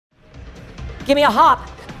Give me a hop.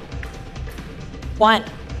 1.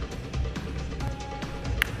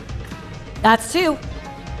 That's 2.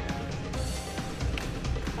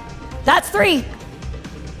 That's 3.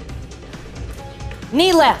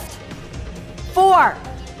 Knee lift. 4.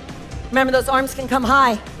 Remember, those arms can come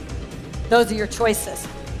high. Those are your choices.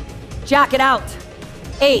 Jack it out.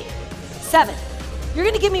 8, 7. You're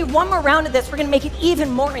gonna give me one more round of this. We're gonna make it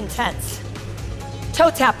even more intense. Toe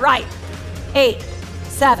tap right. 8,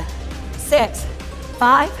 7, 6,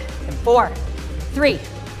 5, and 4, 3.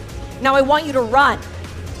 Now I want you to run.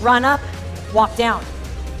 Run up, walk down.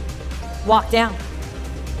 Walk down.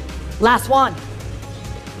 Last one.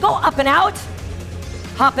 Go up and out.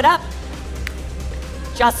 Hop it up.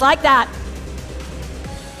 Just like that.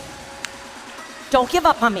 Don't give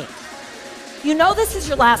up on me. You know this is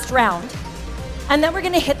your last round, and then we're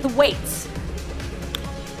gonna hit the weights.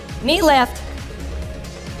 Knee lift.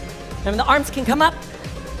 Remember, the arms can come up.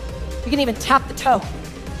 You can even tap the toe.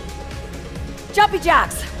 Jumpy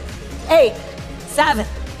jacks. 8, 7,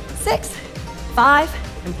 6,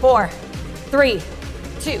 5, and 4, 3,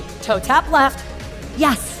 2. Toe tap left.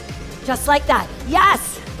 Yes, just like that.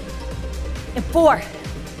 Yes. And 4,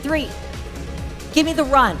 3. Give me the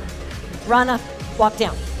run. Run up, walk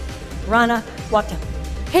down. Run up, walk down.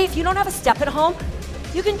 Hey, if you don't have a step at home,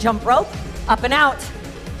 you can jump rope, up and out.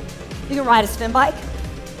 You can ride a spin bike.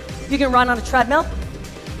 You can run on a treadmill.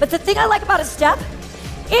 But the thing I like about a step,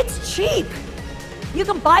 it's cheap. You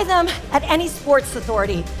can buy them at any sports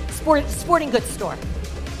authority, sporting goods store.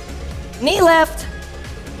 Knee lift.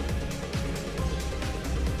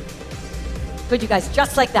 Good, you guys,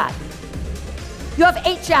 just like that. You have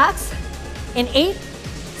 8 jacks in 8,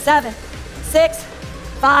 7, 6,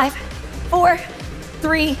 5, 4,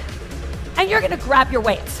 3, and you're gonna grab your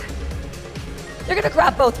weights. You're gonna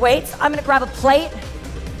grab both weights. I'm gonna grab a plate.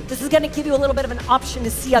 This is gonna give you a little bit of an option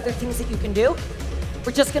to see other things that you can do.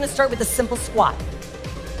 We're just gonna start with a simple squat.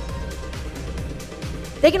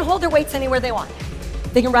 They can hold their weights anywhere they want.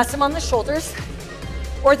 They can rest them on the shoulders,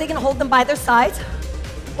 or they can hold them by their sides,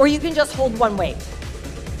 or you can just hold one weight.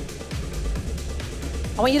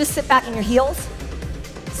 I want you to sit back in your heels,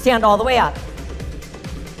 stand all the way up.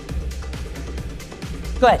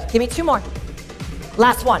 Good, give me 2 more.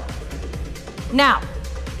 Last one. Now,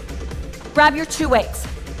 grab your 2 weights.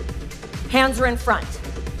 Hands are in front.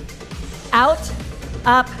 Out,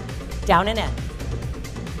 up, down and in.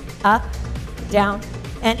 Up, down,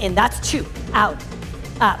 and in. That's 2. Out,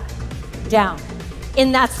 up, down.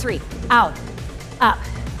 In, that's 3. Out, up,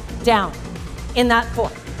 down. In, that 4.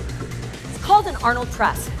 It's called an Arnold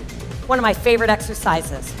press. One of my favorite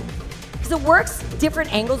exercises. Because it works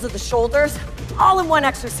different angles of the shoulders, all in one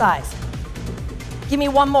exercise. Give me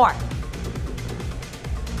one more.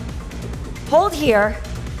 Hold here,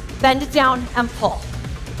 bend it down and pull.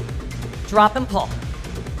 Drop and pull.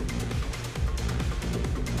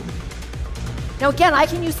 Now again, I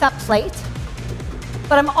can use that plate,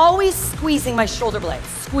 but I'm always squeezing my shoulder blades.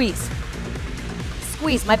 Squeeze.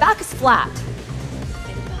 Squeeze. My back is flat.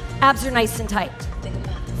 Abs are nice and tight.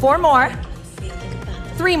 4 more.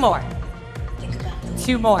 3 more.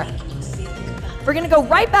 2 more. We're gonna go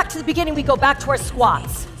right back to the beginning. We go back to our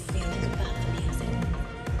squats.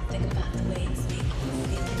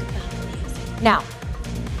 Now,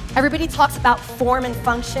 everybody talks about form and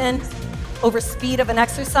function over speed of an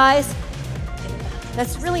exercise.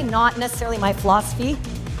 That's really not necessarily my philosophy.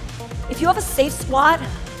 If you have a safe squat,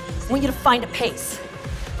 I want you to find a pace.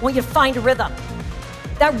 I want you to find a rhythm.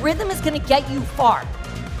 That rhythm is gonna get you far.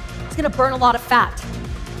 It's gonna burn a lot of fat.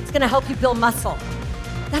 It's gonna help you build muscle.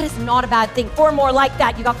 That is not a bad thing. 4 more like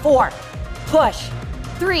that. You got 4. Push.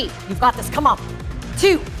 3. You've got this. Come on.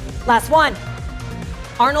 2. Last one.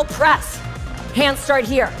 Arnold press. Hands start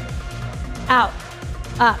here. Out.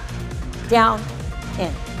 Up. Down.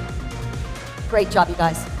 In. Great job, you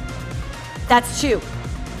guys. That's 2.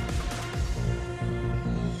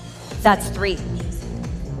 That's 3.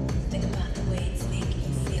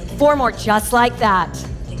 4 more just like that.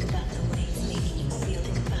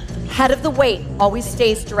 Head of the weight always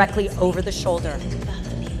stays directly over the shoulder.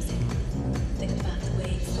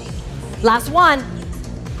 Last one.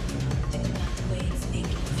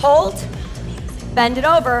 Hold, bend it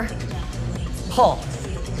over, pull.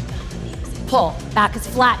 Pull, back is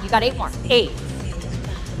flat. You got 8 more. 8,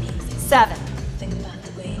 7,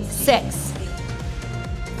 6,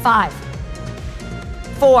 5,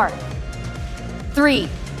 4, 3,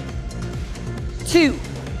 2.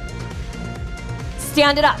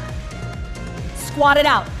 Stand it up. Squat it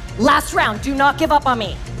out. Last round, do not give up on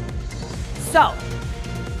me. So,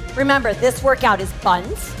 remember, this workout is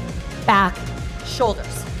buns, back,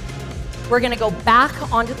 shoulders. We're gonna go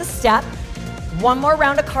back onto the step, 1 more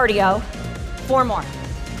round of cardio, 4 more,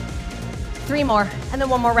 3 more, and then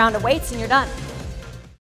 1 more round of weights, and you're done.